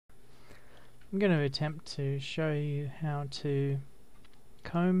I'm going to attempt to show you how to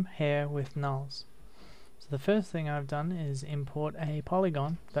comb hair with nulls. So the first thing I've done is import a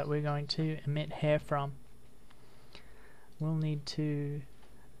polygon that we're going to emit hair from. We'll need to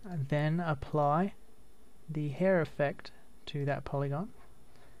then apply the hair effect to that polygon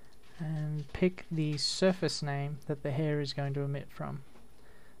and pick the surface name that the hair is going to emit from.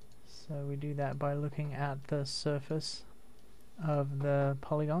 So we do that by looking at the surface of the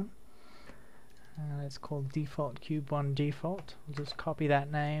polygon. It's called default cube 1 default. We'll just copy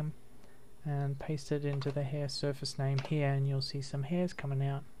that name and paste it into the hair surface name here, and you'll see some hairs coming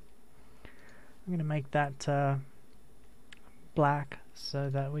out. I'm going to make that black so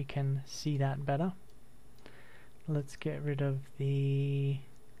that we can see that better. Let's get rid of the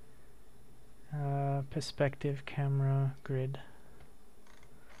perspective camera grid,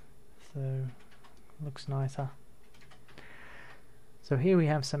 so looks nicer. So here we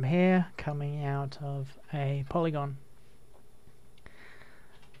have some hair coming out of a polygon.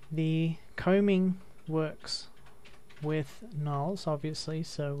 The combing works with nulls, obviously,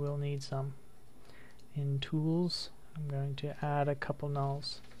 so we'll need some. In tools, I'm going to add a couple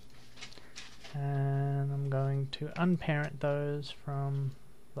nulls, and I'm going to unparent those from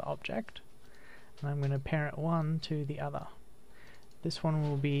the object, and I'm going to parent one to the other. This one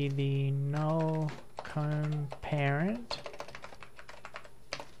will be the null comb parent,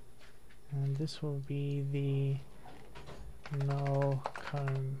 and this will be the null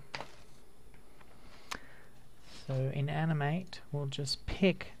comb. So in animate, we'll just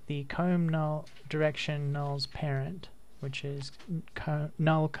pick the comb null direction null's parent, which is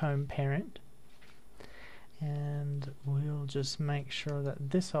null comb parent, and we'll just make sure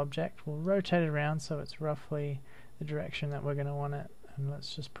that this object will rotate around so it's roughly the direction that we're going to want it, and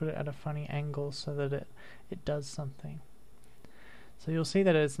let's just put it at a funny angle so that it does something. So you'll see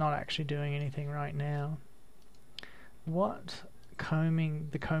that it's not actually doing anything right now. What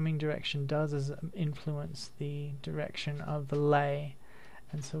the combing direction does is influence the direction of the lay,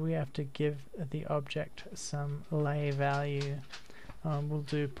 and so we have to give the object some lay value. We'll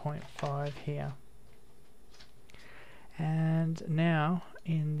do 0.5 here. And now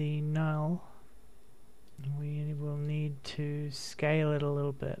in the null we will need to scale it a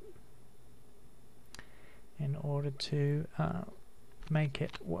little bit in order to make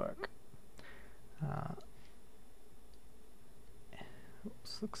it work.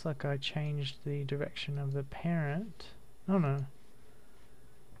 Oops, looks like I changed the direction of the parent. Oh no.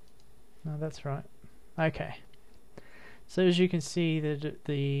 No, that's right. Okay. So as you can see,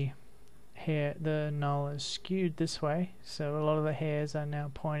 the null is skewed this way, so a lot of the hairs are now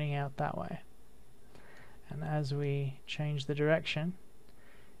pointing out that way. And as we change the direction,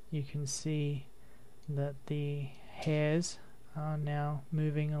 you can see that the hairs are now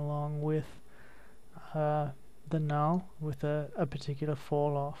moving along with the null with a particular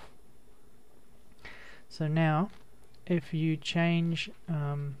fall off. So now if you change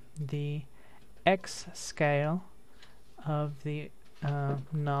the X scale of the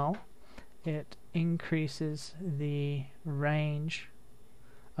null, it increases the range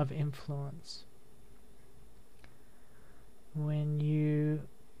of influence. When you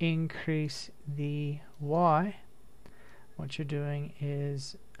increase the Y, what you're doing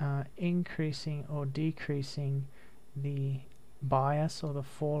is increasing or decreasing the bias or the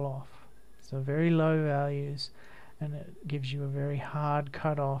fall off. So very low values, and it gives you a very hard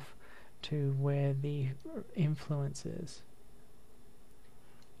cutoff to where the influence is.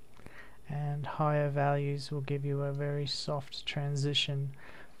 And higher values will give you a very soft transition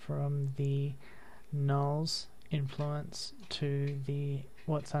from the null's influence to the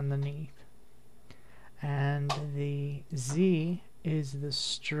what's underneath. And the Z is the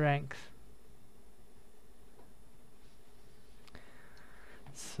strength.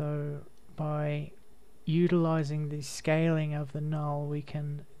 So by utilizing the scaling of the null, we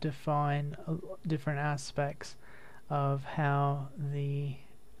can define different aspects of how the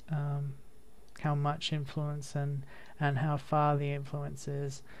how much influence and how far the influence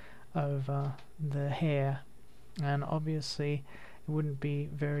is over the hair. And obviously it wouldn't be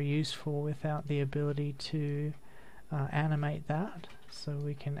very useful without the ability to animate that. So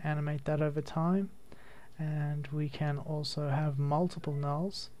we can animate that over time, and we can also have multiple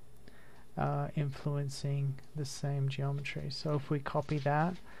nulls influencing the same geometry. So if we copy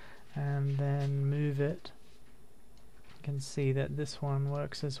that and then move it, you can see that this one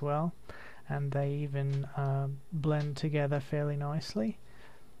works as well, and they even blend together fairly nicely.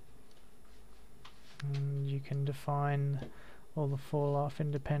 And you can define all the fall off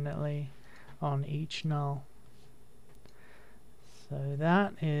independently on each null. So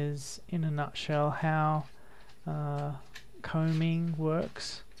that is, in a nutshell, how combing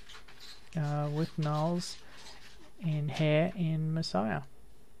works with nulls in hair in Messiah.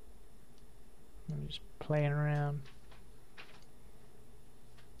 I'm just playing around.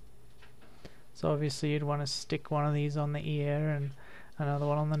 So obviously you'd want to stick one of these on the ear and another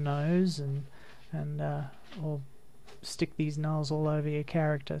one on the nose, and or stick these nulls all over your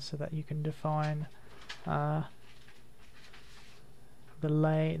character so that you can define the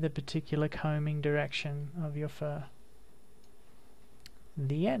particular combing direction of your fur.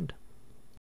 The end.